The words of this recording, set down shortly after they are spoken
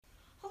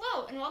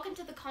and welcome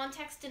to the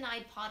Context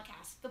Denied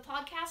podcast, the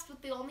podcast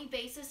with the only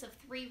basis of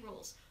 3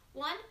 rules.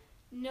 1,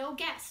 no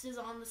guest is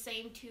on the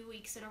same 2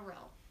 weeks in a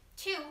row.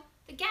 2,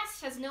 the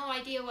guest has no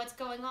idea what's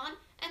going on.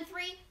 And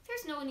 3,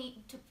 there's no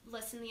need to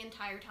listen the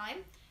entire time.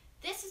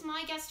 This is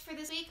my guest for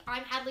this week.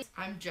 I'm Hadley.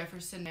 I'm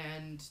Jefferson,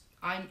 and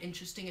I'm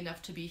interesting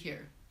enough to be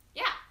here.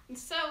 Yeah,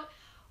 so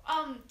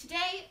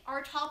today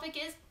our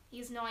topic is, he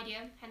has no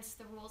idea, hence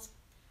the rules.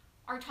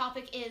 Our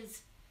topic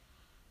is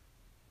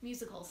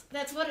musicals.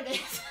 That's what it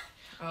is.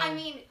 I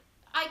mean,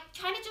 I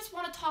kind of just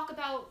want to talk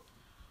about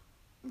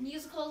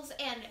musicals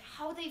and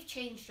how they've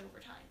changed over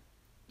time.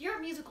 You're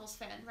a musicals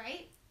fan,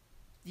 right?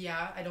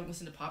 Yeah, I don't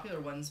listen to popular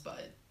ones,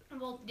 but...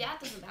 Well, that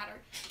doesn't matter.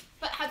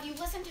 But have you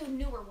listened to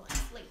newer ones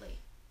lately?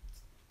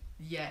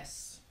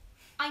 Yes.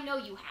 I know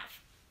you have.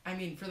 I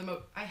mean,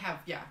 I have,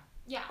 yeah.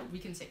 Yeah. We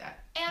can say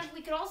that. And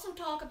we could also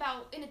talk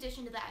about, in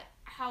addition to that,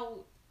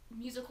 how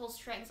musicals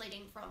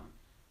translating from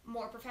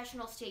more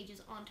professional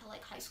stages onto,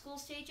 like, high school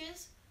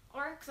stages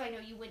are. Because I know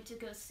you went to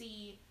go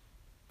see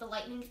the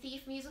Lightning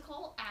Thief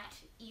musical at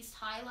East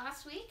High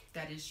last week.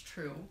 That is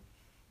true.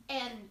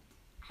 And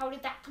how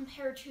did that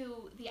compare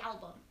to the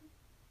album?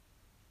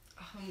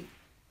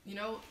 You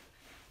know,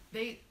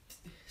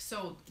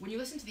 so when you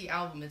listen to the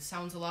album, it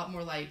sounds a lot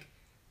more like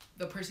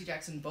the Percy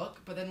Jackson book,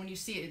 but then when you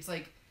see it, it's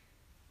like,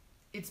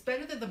 it's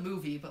better than the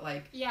movie, but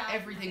like, yeah,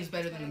 everything's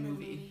better than the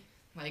movie.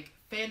 Like,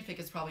 fanfic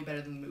is probably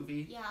better than the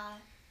movie. Yeah.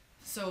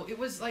 So it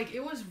was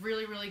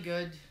really, really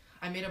good.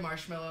 I made a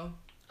marshmallow.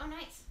 Oh,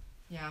 nice.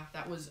 Yeah,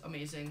 that was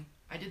amazing.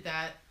 I did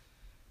that.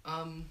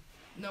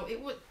 No,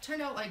 it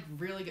turned out, like,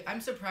 really good.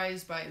 I'm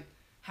surprised by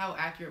how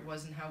accurate it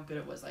was and how good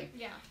it was. Like,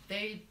 yeah,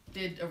 they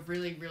did a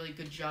really, really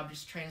good job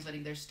just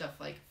translating their stuff,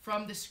 like,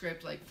 from the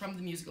script, like, from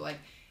the musical. Like,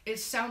 it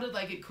sounded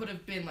like it could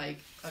have been, like,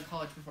 a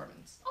college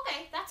performance.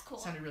 Okay, that's cool.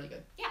 It sounded really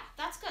good. Yeah,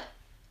 that's good.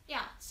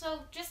 Yeah,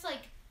 so just,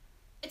 like,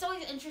 it's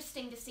always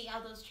interesting to see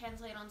how those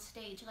translate on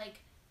stage. Like,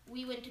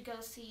 we went to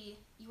go see,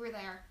 you were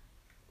there,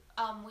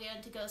 we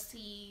went to go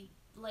see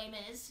Les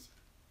Mis,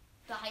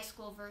 the high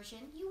school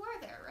version. You were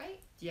there, right?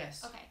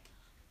 Yes. Okay.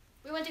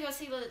 We went to go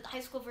see the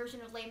high school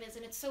version of Les Mis,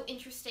 and it's so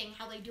interesting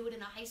how they do it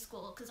in a high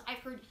school, because I've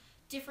heard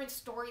different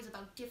stories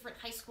about different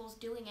high schools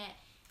doing it,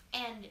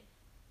 and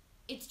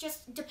it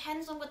just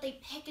depends on what they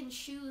pick and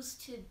choose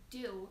to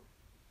do,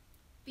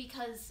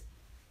 because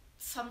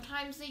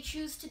sometimes they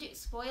choose to do,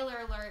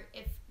 spoiler alert,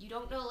 if you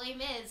don't know Les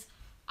Mis,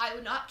 I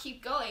would not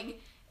keep going,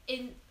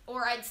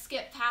 or I'd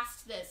skip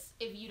past this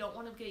if you don't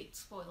want to get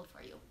spoiled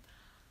for you.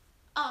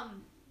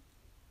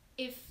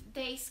 If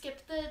they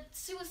skip the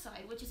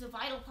suicide, which is a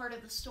vital part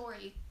of the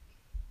story,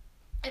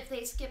 if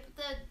they skip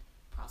the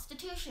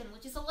prostitution,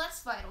 which is a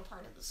less vital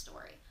part of the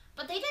story.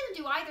 But they didn't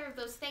do either of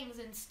those things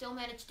and still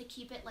managed to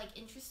keep it, like,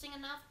 interesting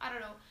enough. I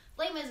don't know.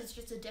 Les Mis is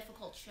just a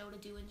difficult show to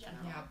do in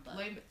general. Yeah, but...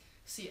 I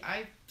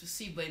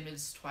see Les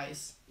Mis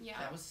twice. Yeah.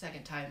 That was the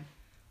second time.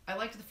 I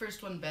liked the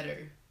first one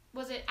better.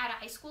 Was it at a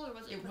high school, or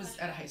was it... It was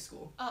at a high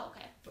school. Oh,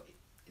 okay. But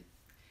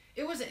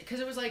it was, because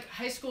it was, like,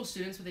 high school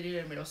students, but they did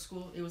it in middle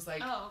school. It was,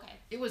 like... Oh, okay.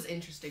 It was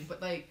interesting, but,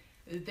 like,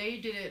 they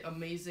did it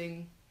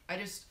amazing. I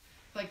just,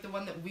 like, the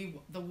one that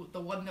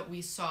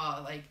we saw,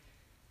 like,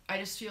 I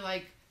just feel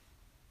like,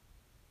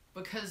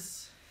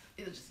 because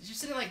it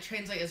just didn't, like,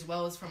 translate as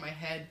well as from my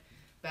head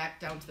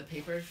back down to the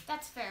paper.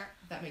 That's fair.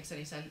 If that makes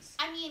any sense.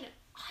 I mean,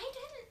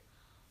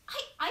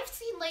 I've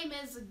seen Les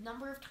Mis a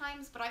number of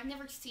times, but I've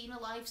never seen a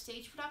live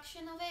stage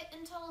production of it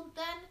until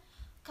then,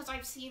 because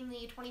I've seen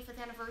the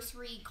 25th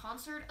anniversary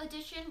concert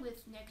edition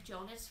with Nick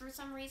Jonas for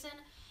some reason,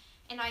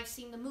 and I've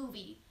seen the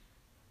movie,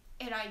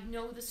 and I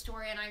know the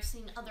story, and I've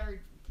seen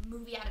other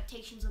movie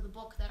adaptations of the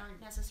book that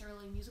aren't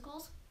necessarily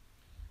musicals.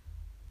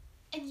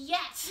 And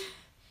yet,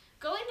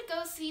 going to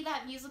go see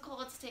that musical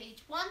on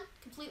stage, 1,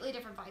 completely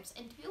different vibes,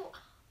 and 2,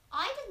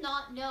 I did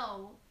not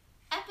know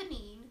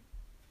Eponine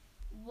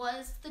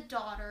is the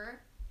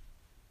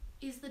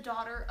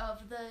daughter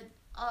of the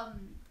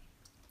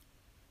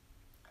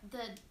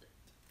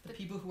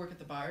people who work at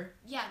the bar?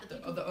 Yeah, the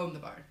people that own the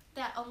bar.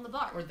 That own the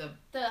bar. Or the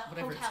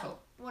whatever hotel, it's called.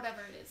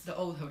 whatever it is. The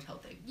old hotel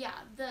thing. Yeah,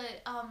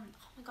 oh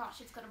my gosh,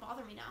 it's gonna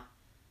bother me now.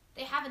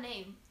 They have a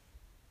name.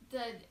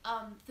 The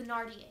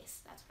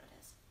Thénardiers, that's what it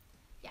is.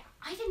 Yeah,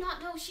 I did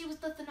not know she was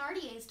the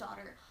Thénardiers'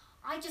 daughter.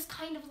 I just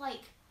kind of,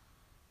 like,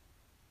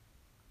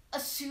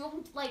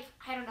 assumed, like,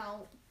 I don't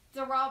know,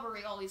 The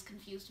Robbery always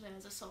confused me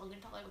as a song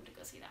until I went to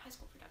go see that high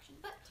school production.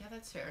 But yeah,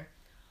 that's fair.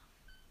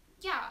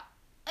 Yeah,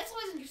 it's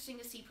always interesting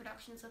to see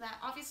productions of that.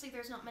 Obviously,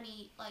 there's not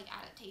many, like,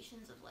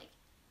 adaptations of, like,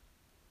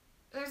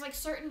 there's, like,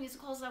 certain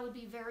musicals that would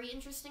be very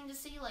interesting to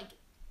see, like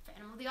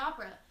Phantom of the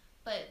Opera.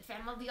 But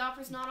Phantom of the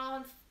Opera's not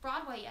on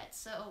Broadway yet,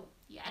 so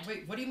yeah.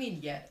 Wait, what do you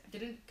mean yet?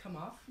 Didn't it come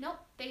off? Nope,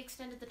 they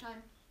extended the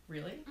time.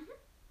 Really? Mm-hmm.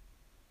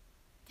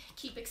 They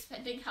keep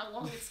extending how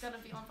long it's gonna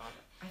be on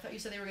Broadway. I thought you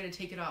said they were gonna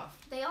take it off.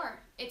 They are.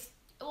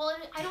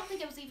 I don't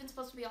think it was even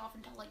supposed to be off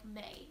until, like,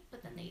 May,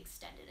 but then they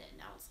extended it, and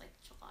now it's, like,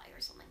 July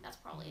or something. That's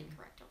probably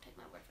incorrect. Don't take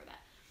my word for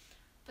that.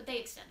 But they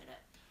extended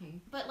it.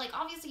 But, like,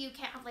 obviously you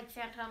can't have, like,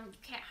 Phantom, you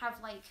can't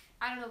have, like,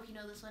 I don't know if you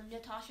know this one,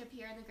 Natasha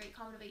Pierre and the Great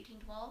Comet of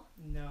 1812.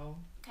 No.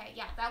 Okay,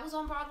 yeah, that was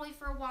on Broadway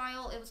for a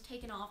while. It was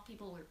taken off.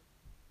 People were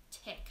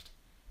ticked.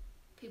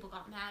 People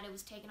got mad it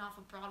was taken off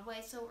of Broadway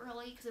so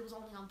early because it was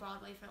only on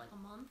Broadway for, like, a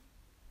month.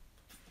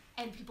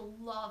 And people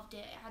loved it.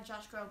 It had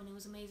Josh Groban. It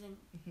was amazing.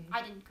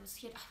 I didn't go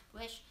see it, I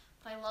wish,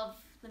 but I love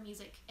the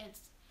music.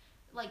 It's,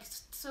 like,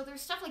 so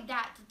there's stuff like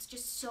that that's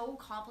just so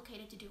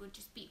complicated to do. It'd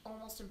just be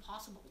almost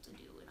impossible to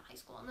do in high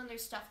school. And then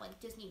there's stuff like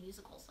Disney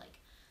musicals, like...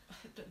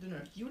 No,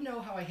 you know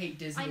how I hate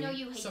Disney. I know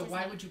you hate so Disney. So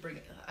why would you bring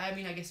it? I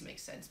mean, I guess it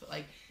makes sense, but,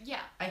 like... Yeah.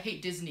 I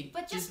hate Disney.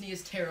 But Disney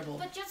is terrible.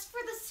 But just for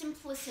the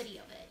simplicity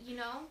of it, you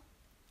know?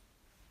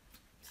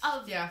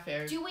 Yeah,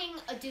 fair. Doing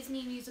a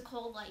Disney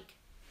musical like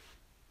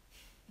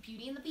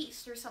Beauty and the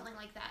Beast or something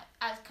like that,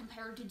 as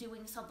compared to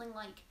doing something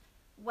like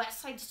West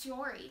Side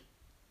Story,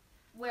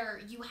 where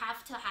you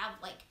have to have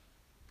like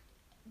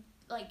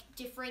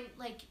different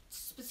like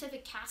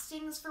specific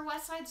castings for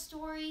West Side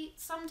Story.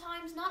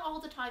 Sometimes, not all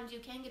the times, you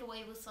can get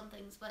away with some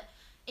things, but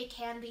it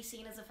can be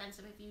seen as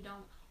offensive if you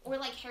don't. Or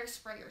like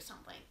Hairspray or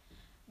something.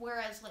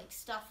 Whereas like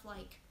stuff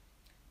like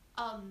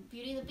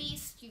Beauty and the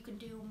Beast, you can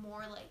do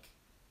more like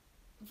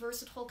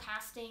versatile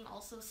casting.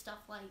 Also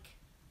stuff like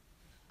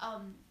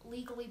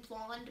Legally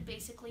Blonde.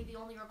 Basically the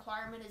only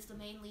requirement is the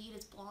main lead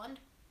is blonde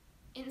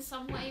in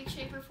some way,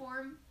 shape, or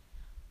form.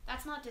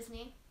 That's not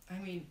Disney. I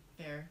mean,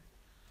 fair.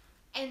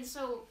 And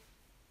so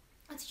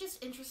it's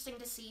just interesting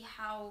to see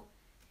how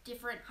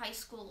different high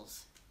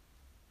schools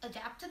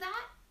adapt to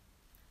that.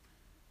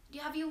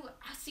 Have you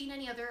seen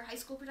any other high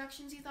school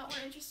productions you thought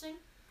were interesting?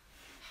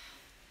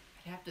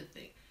 I'd have to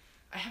think.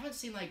 I haven't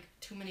seen like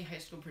too many high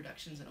school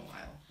productions in a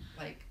while.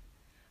 Like,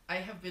 I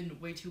have been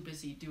way too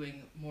busy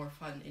doing more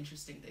fun,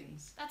 interesting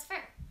things. That's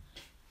fair.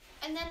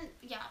 And then,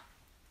 yeah.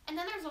 And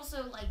then there's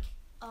also like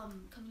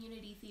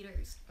community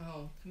theaters.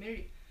 Oh,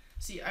 community.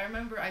 See, I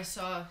remember I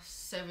saw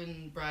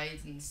Seven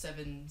Brides and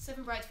Seven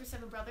Brides for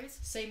Seven Brothers.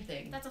 Same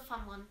thing. That's a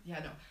fun one. Yeah,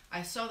 no.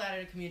 I saw that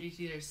at a community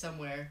theater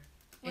somewhere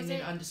in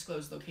an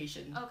undisclosed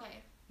location. Okay.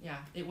 Yeah,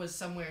 it was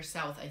somewhere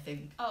south, I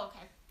think. Oh,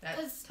 okay. That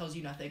tells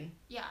you nothing.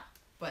 Yeah.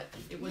 But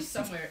it was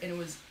somewhere, and it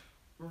was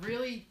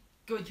really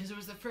good because it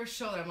was the first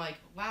show that I'm like,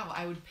 wow,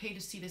 I would pay to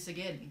see this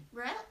again.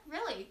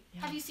 Really? Yeah.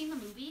 Have you seen the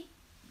movie?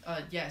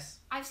 Yes.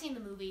 I've seen the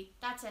movie.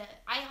 That's it.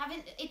 I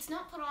haven't. It's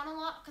not put on a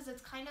lot because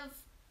it's kind of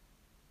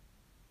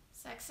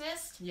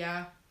sexist.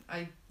 Yeah,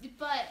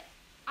 But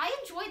I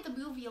enjoyed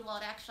the movie a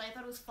lot. Actually, I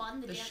thought it was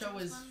fun. The show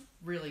was fun.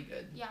 really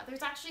good. Yeah,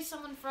 there's actually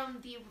someone from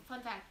the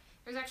fun fact.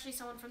 There's actually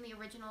someone from the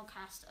original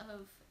cast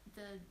of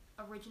the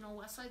original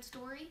West Side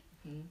Story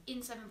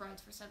in Seven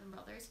Brides for Seven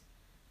Brothers.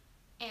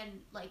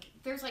 And, like,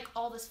 there's, like,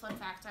 all this fun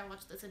fact. I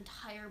watched this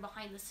entire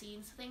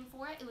behind-the-scenes thing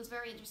for it. It was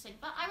very interesting.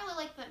 But I really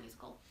liked that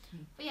musical.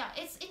 But, yeah,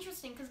 it's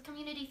interesting because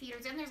community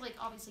theaters, and there's, like,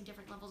 obviously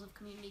different levels of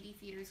community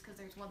theaters because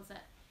there's ones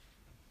that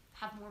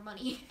have more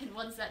money and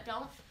ones that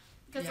don't.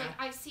 Because, like,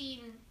 I've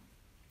seen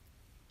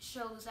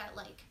shows at,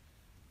 like,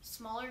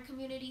 smaller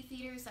community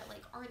theaters that,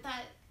 like, aren't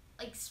that,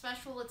 like,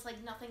 special. It's,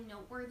 like, nothing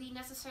noteworthy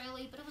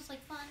necessarily, but it was,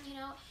 like, fun, you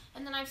know?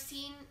 And then I've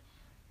seen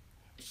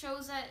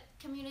shows at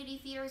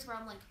community theaters where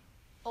I'm like,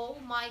 oh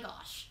my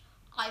gosh,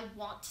 I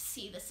want to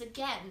see this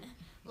again.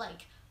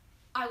 Like,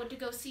 I went to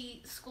go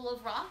see School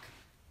of Rock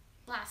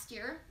last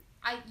year.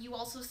 You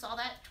also saw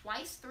that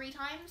twice, 3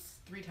 times?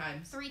 3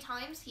 times. 3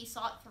 times. He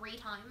saw it 3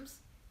 times.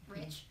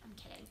 Rich. I'm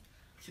kidding.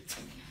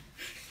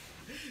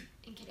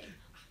 I'm kidding.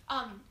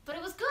 But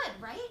it was good,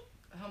 right?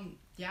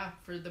 Yeah,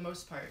 for the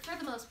most part.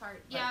 For the most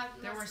part, like, yeah.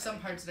 There were some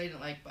parts that I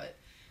didn't like, but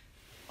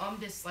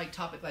on this, like,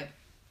 topic, like,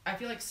 I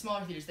feel like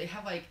smaller theaters, they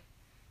have, like,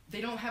 they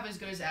don't have as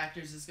good as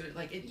actors, as good,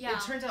 like, it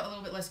turns out a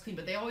little bit less clean,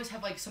 but they always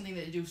have, like, something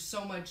that they do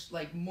so much,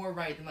 like, more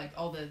right than, like,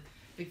 all the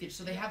big theaters.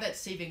 So they have that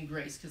saving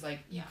grace, because,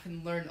 like, you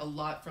can learn a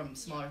lot from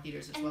smaller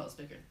theaters as well as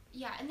bigger.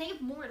 Yeah, and they have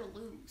more to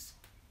lose.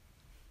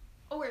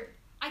 Or,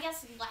 I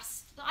guess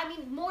less, I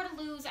mean, more to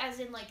lose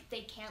as in, like,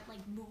 they can't,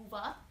 like, move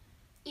up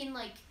in,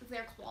 like,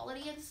 their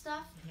quality and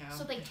stuff. Yeah.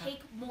 So they take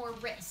more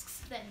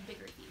risks than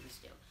bigger theaters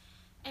do.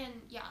 And,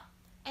 yeah.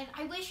 And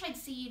I wish I'd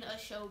seen a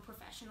show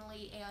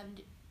professionally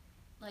and,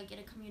 like, in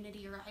a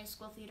community or a high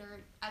school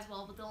theater as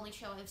well, but the only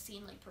show I've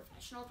seen, like,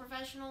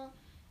 professional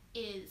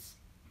is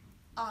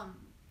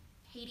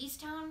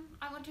Hadestown.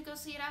 I went to go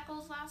see at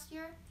Eccles last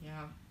year.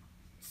 Yeah.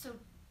 So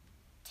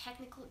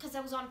technically, because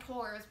I was on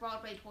tour, it was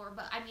Broadway tour,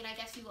 but I mean, I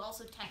guess you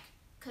also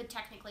could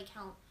technically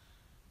count.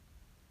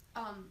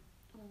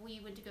 We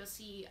went to go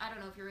see, I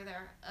don't know if you were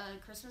there, A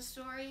Christmas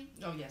Story.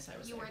 Oh yes, I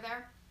was. You were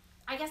there.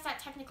 I guess that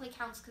technically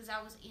counts because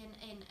I was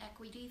in an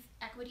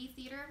equity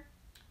theater.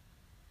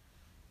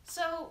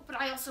 So, but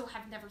I also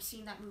have never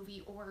seen that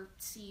movie or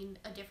seen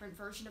a different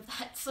version of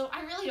that, so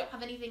I really don't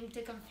have anything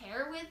to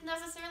compare with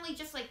necessarily,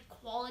 just, like,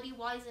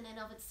 quality-wise in and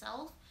of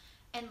itself.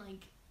 And,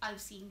 like, I've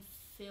seen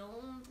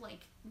filmed,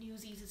 like,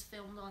 Newsies is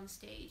filmed on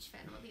stage,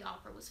 Phantom of the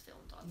Opera was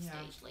filmed on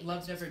stage. Like,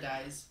 Love Never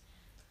Dies.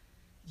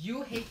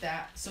 You hate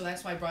that, so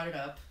that's why I brought it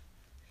up.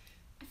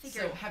 I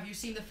figured. So, have you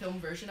seen the film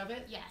version of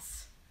it?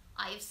 Yes.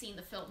 I have seen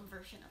the film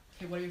version of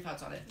Okay, what are your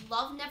thoughts on it?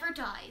 Love Never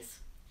Dies.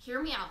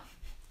 Hear me out.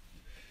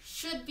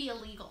 Should be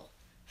illegal.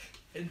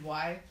 And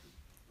why?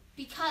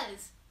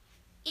 Because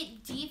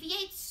it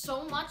deviates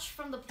so much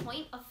from the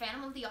point of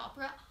Phantom of the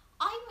Opera.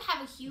 I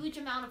have a huge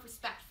amount of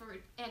respect for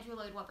Andrew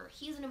Lloyd Webber.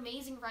 He's an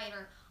amazing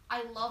writer.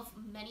 I love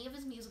many of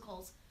his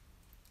musicals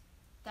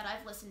that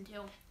I've listened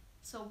to.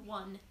 So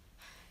one.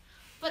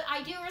 But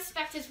I do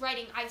respect his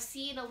writing. I've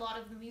seen a lot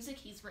of the music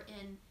he's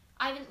written.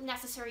 I haven't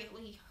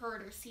necessarily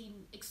heard or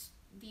seen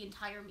the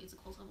entire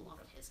musicals of a lot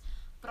of his.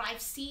 But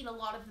I've seen a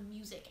lot of the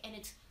music, and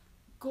it's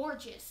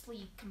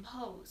gorgeously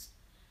composed.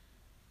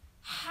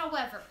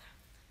 However,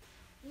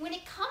 when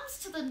it comes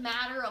to the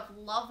matter of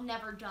Love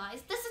Never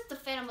Dies, this is the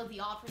Phantom of the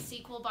Opera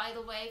sequel, by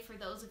the way, for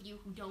those of you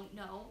who don't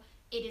know.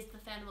 It is the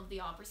Phantom of the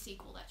Opera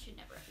sequel that should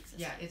never have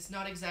existed. Yeah, it's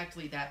not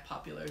exactly that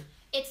popular.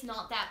 It's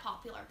not that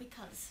popular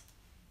because...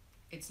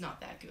 It's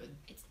not that good.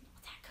 It's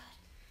not that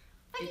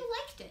good. But you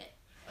liked it.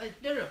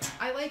 No.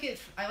 I like it.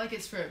 I like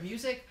its for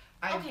music.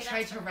 I've Okay, tried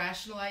that's to fair.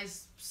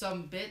 rationalize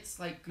some bits,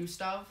 like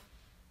Gustav.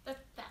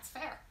 That's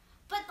fair.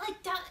 But,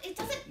 like, that, it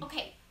doesn't...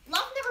 Okay,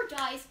 Love Never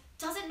Dies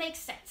doesn't make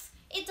sense.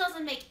 It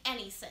doesn't make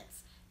any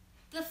sense.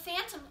 The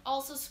Phantom...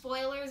 Also,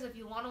 spoilers, if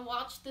you want to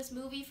watch this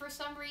movie for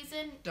some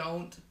reason,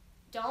 Don't.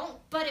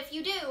 but if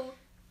you do,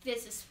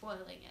 this is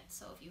spoiling it.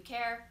 So if you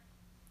care,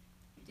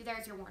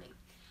 there's your warning.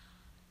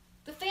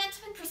 The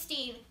Phantom and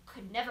Christine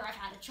could never have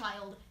had a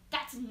child.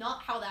 That's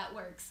not how that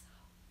works.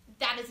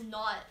 That is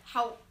not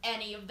how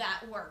any of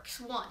that works.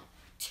 1.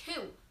 2.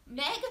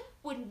 Meg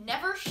would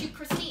never shoot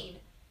Christine.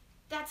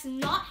 That's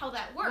not how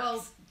that works.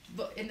 Well,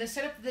 look, in the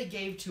setup that they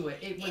gave to it,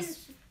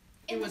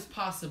 it was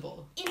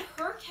possible. In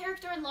her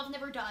character in Love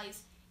Never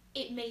Dies,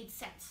 it made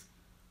sense.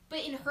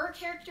 But in her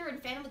character in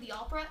Phantom of the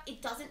Opera,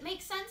 it doesn't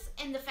make sense.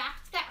 And the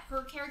fact that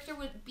her character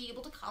would be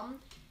able to come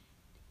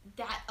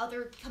that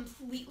other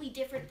completely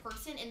different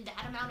person in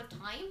that amount of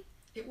time.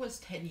 It was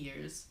 10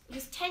 years. It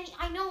was 10...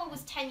 I know it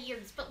was 10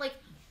 years, but, like,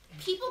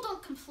 people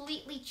don't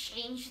completely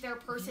change their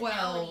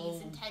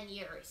personalities in 10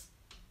 years.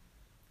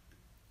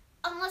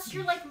 Unless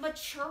you're, like,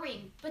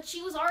 maturing. But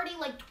she was already,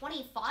 like,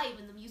 25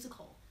 in the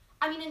musical.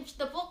 I mean, in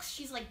the books,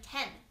 she's, like,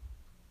 10.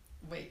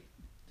 Wait.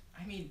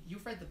 I mean,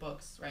 you've read the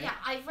books, right? Yeah,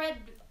 I've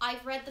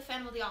read the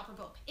Phantom of the Opera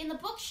book. In the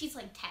book, she's,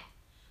 like, 10.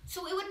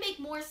 So it would make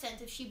more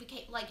sense if she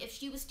became, like, if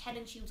she was 10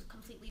 and she was a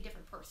completely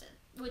different person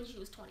when she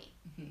was 20.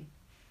 Mm-hmm.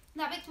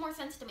 That makes more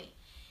sense to me.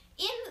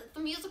 In the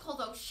musical,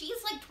 though,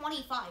 she's, like,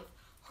 25.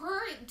 Her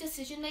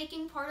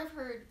decision-making part of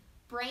her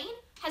brain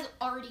has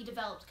already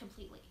developed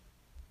completely.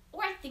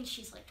 Or I think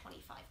she's, like,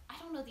 25. I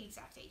don't know the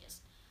exact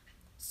ages.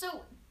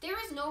 So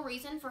there is no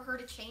reason for her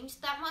to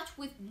change that much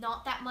with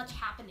not that much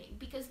happening.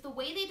 Because the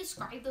way they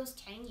describe those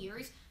 10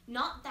 years,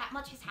 not that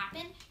much has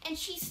happened. And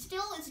she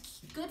still is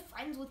good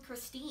friends with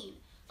Christine.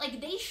 Like,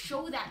 they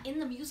show that in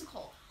the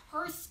musical.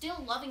 Her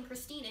still loving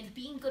Christine and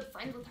being good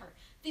friends with her.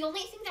 The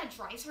only thing that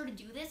drives her to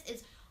do this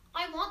is,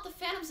 I want the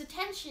Phantom's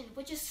attention,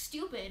 which is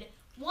stupid.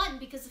 1,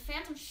 because the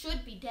Phantom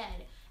should be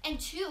dead. And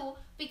 2,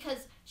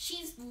 because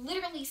she's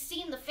literally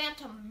seen the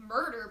Phantom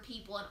murder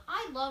people. And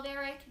I love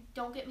Eric.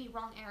 Don't get me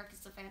wrong, Eric is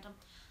the Phantom.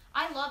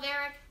 I love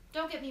Eric.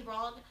 Don't get me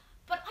wrong.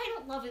 But I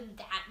don't love him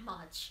that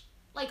much.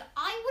 Like,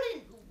 I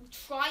wouldn't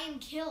try and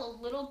kill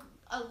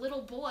a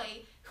little boy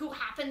who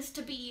happens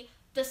to be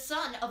the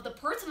son of the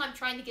person I'm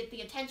trying to get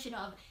the attention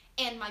of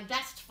and my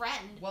best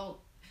friend. Well,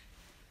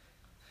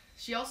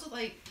 she also,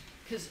 like,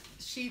 because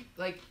she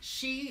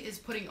is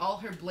putting all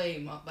her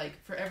blame on,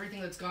 like, for everything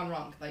that's gone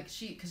wrong. Like,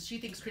 because she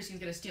thinks Christine's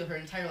gonna steal her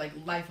entire, like,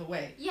 life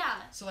away. Yeah.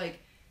 So, like,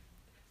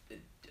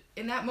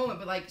 in that moment,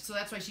 but, like, so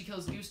that's why she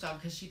kills Gustav,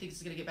 because she thinks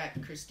it's gonna get back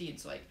to Christine.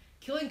 So, like,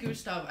 killing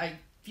Gustav, I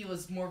feel,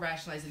 is more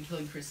rationalized than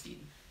killing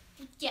Christine.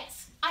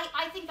 Yes.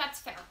 I think that's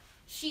fair.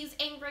 She's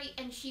angry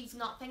and she's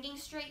not thinking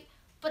straight.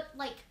 But,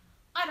 like,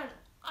 I don't know.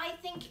 I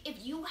think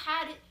if you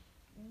had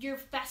your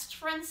best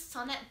friend's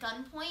son at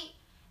gunpoint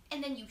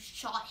and then you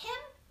shot him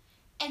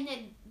and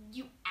then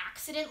you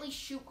accidentally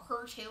shoot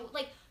her too.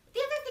 Like, the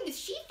other thing is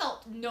she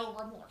felt no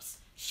remorse.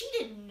 She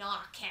did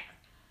not care.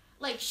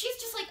 Like, she's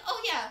just like,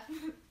 oh yeah,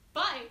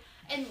 bye,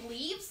 and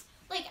leaves.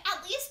 Like,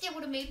 at least it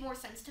would have made more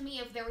sense to me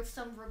if there was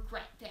some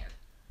regret there.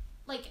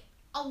 Like,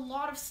 a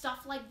lot of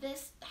stuff like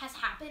this has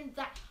happened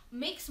that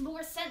makes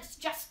more sense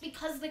just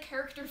because the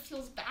character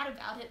feels bad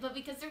about it, but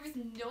because there was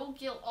no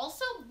guilt.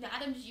 Also,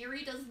 Madame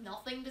Giry does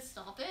nothing to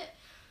stop it.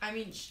 I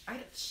mean,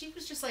 she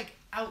was just, like,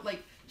 out, like,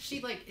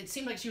 it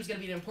seemed like she was going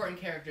to be an important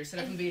character, set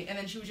up from the beginning, and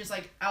then she was just,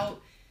 like, out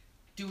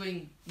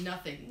doing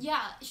nothing. Yeah,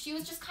 she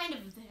was just kind of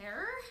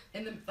there.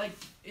 And then, like,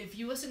 if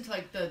you listen to,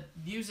 like, the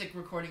music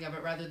recording of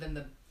it rather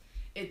than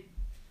it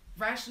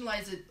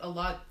rationalizes it a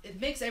lot,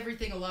 it makes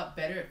everything a lot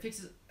better. It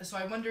fixes, so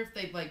I wonder if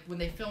they, like, when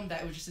they filmed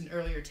that, it was just an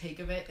earlier take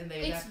of it, and they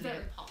It's adapted very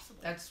it.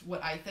 possible. That's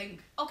what I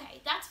think. Okay,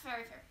 that's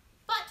very fair.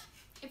 But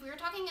if we were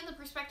talking in the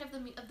perspective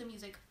of the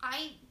music,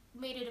 I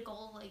made it a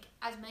goal, like,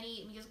 as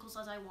many musicals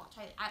as I watch,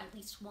 I add at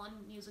least one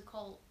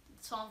musical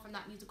song from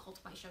that musical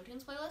to my Show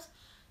Tunes playlist.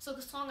 So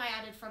the song I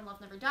added from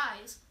Love Never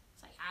Dies,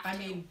 so I have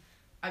to. I mean,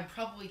 I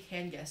probably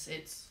can guess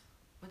it's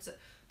What's that?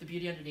 The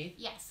Beauty Underneath?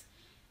 Yes.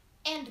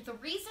 And the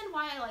reason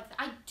why I like that,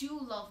 I do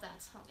love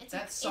that song.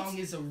 That song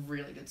is a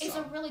really good song. It's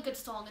a really good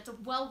song. It's a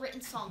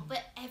well-written song.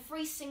 But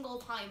every single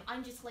time,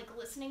 I'm just, like,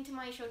 listening to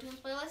my Show Tunes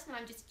playlist, and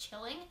I'm just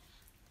chilling.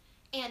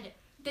 And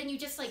then you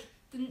just, like,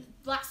 the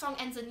last song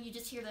ends, and you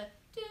just hear the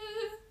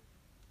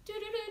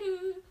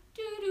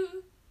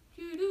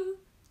do-do-do-do-do-do-do-do-do.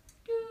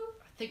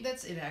 I think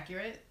that's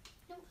inaccurate.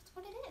 No, that's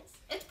what it is.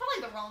 It's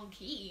probably the wrong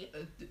key.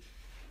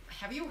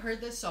 Have you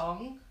heard this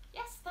song?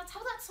 Yes, that's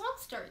how that song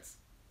starts.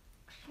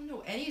 I don't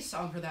know any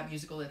song for that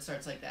musical that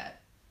starts like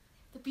that.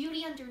 The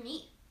Beauty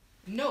Underneath.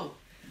 No.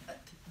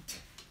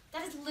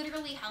 That is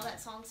literally how that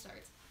song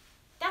starts.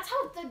 That's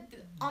how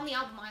on the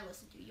album I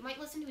listen to. You might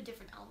listen to a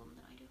different album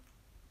than I do.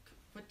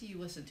 What do you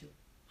listen to?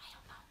 I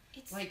don't know.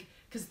 It's like,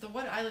 because the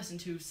one I listen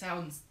to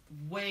sounds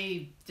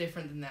way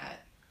different than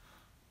that.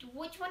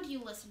 Which one do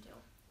you listen to?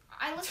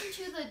 I listen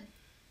to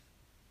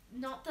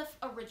not the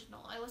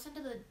original. I listen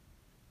to the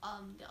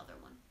other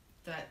one.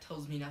 That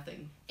tells me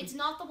nothing. It's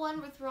not the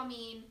one with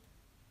Ramin.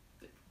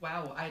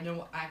 Wow, I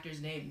know actors'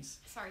 names.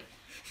 Sorry.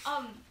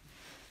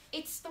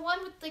 It's the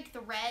one with, like,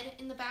 the red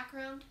in the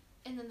background,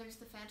 and then there's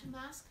the Phantom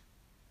Mask.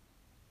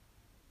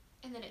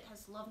 And then it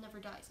has Love Never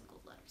Dies in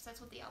gold letters. That's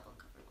what the album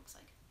cover looks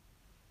like.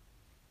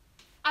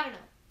 I don't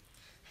know.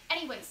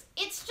 Anyways,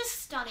 it's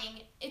just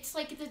stunning. It's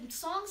like the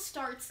song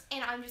starts,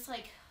 and I'm just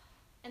like,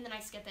 and then I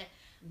skip it.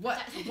 What?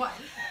 What?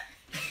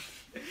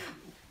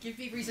 Give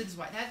me reasons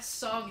why. That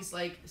song is,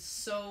 like,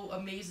 so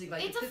amazing.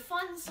 Like, it's a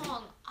fun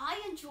song. I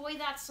enjoy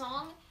that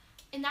song,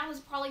 and that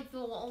was probably the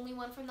only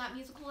one from that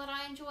musical that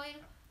I enjoyed,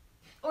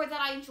 or that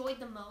I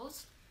enjoyed the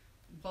most.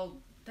 Well,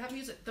 that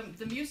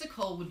the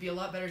musical would be a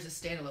lot better as a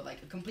standalone,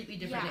 like a completely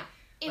different.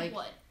 Yeah, it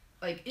would.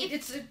 Like,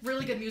 it's a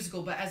really good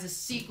musical, but as a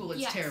sequel,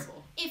 it's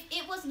terrible. If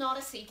it was not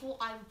a sequel,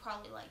 I would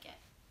probably like it.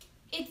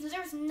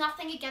 There's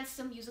nothing against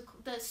the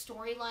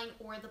storyline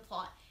or the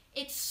plot.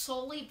 It's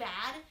solely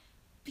bad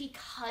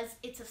because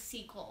it's a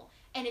sequel,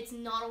 and it's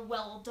not a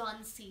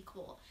well-done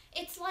sequel.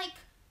 It's like,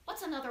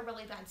 what's another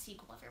really bad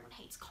sequel everyone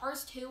hates?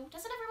 Cars 2?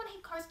 Doesn't everyone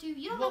hate Cars 2?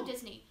 You don't know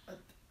Disney.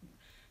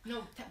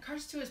 No,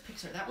 Cars 2 is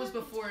Pixar. That was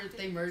before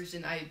they merged,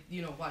 and I,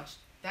 watched.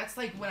 That's,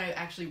 like, when I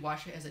actually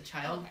watched it as a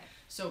child. Okay.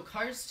 So,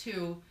 Cars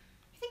 2...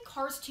 I think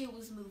Cars 2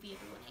 was a movie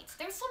everyone hates.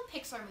 There's some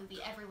Pixar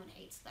movie everyone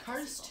hates.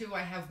 Cars 2,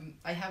 I have,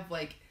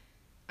 like...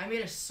 I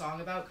made a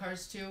song about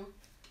Cars 2.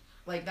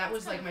 Like, that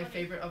was, like, my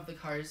favorite of the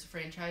Cars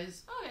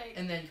franchise. Okay.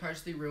 And then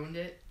Cars 3 ruined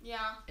it.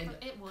 Yeah, and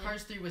it would.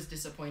 Cars 3 was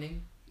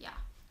disappointing. Yeah.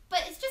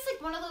 But it's just,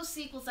 like, one of those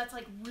sequels that's,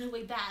 like,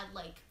 really bad.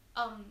 Like,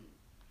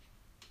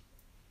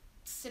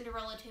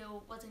 Cinderella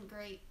 2 wasn't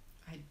great.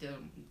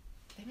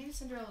 They made a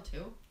Cinderella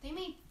 2? They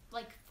made,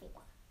 like, 4.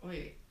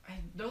 Wait, I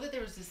know that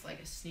there was this, like,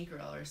 a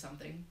Sneakerella or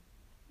something.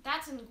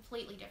 That's a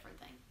completely different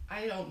thing.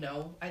 I don't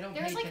know. I don't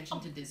pay attention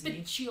to Disney.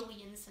 There's, like, a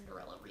bajillion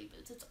Cinderella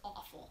reboots. It's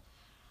awful.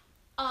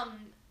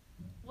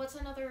 What's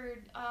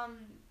another,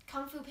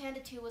 Kung Fu Panda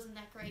 2 wasn't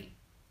that great.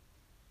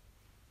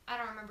 I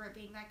don't remember it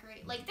being that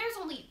great. Like, there's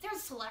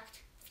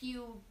select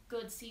few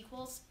good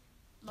sequels.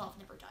 Love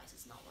Never Dies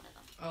is not one of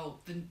them. Oh,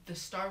 the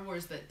Star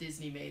Wars that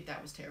Disney made,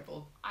 that was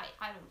terrible. I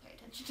don't pay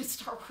attention to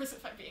Star Wars,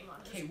 if I'm being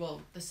honest. Okay,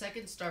 well, the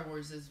second Star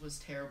Wars was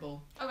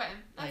terrible. Okay,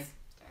 that's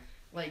fair.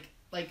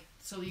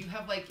 So you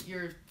have,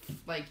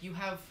 you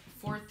have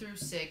 4 through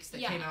 6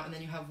 that came out, and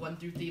then you have 1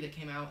 through 3 that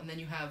came out, and then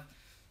you have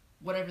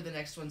whatever the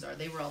next ones are.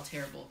 They were all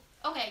terrible.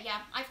 Okay, yeah,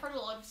 I've heard a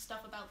lot of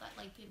stuff about that,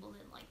 like, people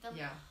didn't like them.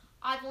 Yeah.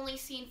 I've only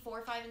seen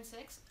 4, 5, and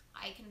 6.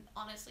 I can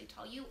honestly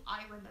tell you,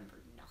 I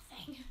remember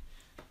nothing.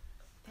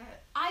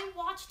 I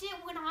watched it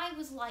when I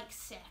was, like,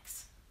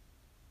 6.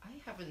 I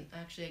haven't,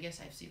 actually, I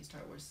guess I've seen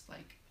Star Wars,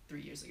 like,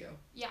 3 years ago.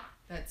 Yeah.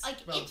 That's, like,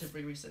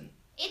 relatively recent.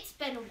 It's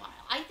been a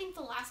while. I think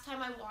the last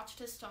time I watched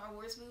a Star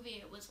Wars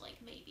movie, it was,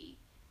 like, maybe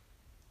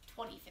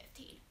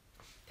 2015.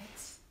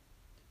 That's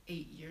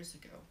 8 years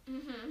ago.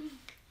 Mm-hmm.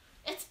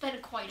 It's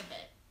been quite a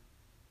bit.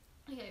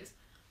 Anyways,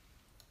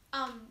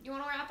 you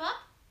want to wrap up?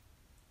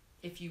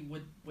 If you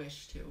would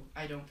wish to.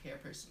 I don't care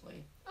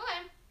personally.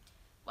 Okay.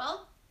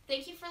 Well,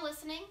 thank you for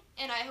listening,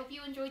 and I hope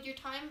you enjoyed your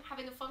time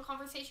having a fun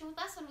conversation with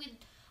us, and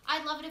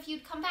I'd love it if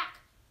you'd come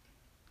back.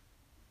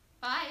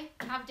 Bye.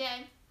 Have a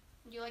day.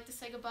 Would you like to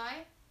say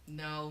goodbye?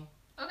 No.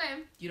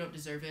 Okay. You don't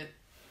deserve it.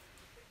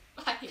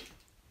 Bye.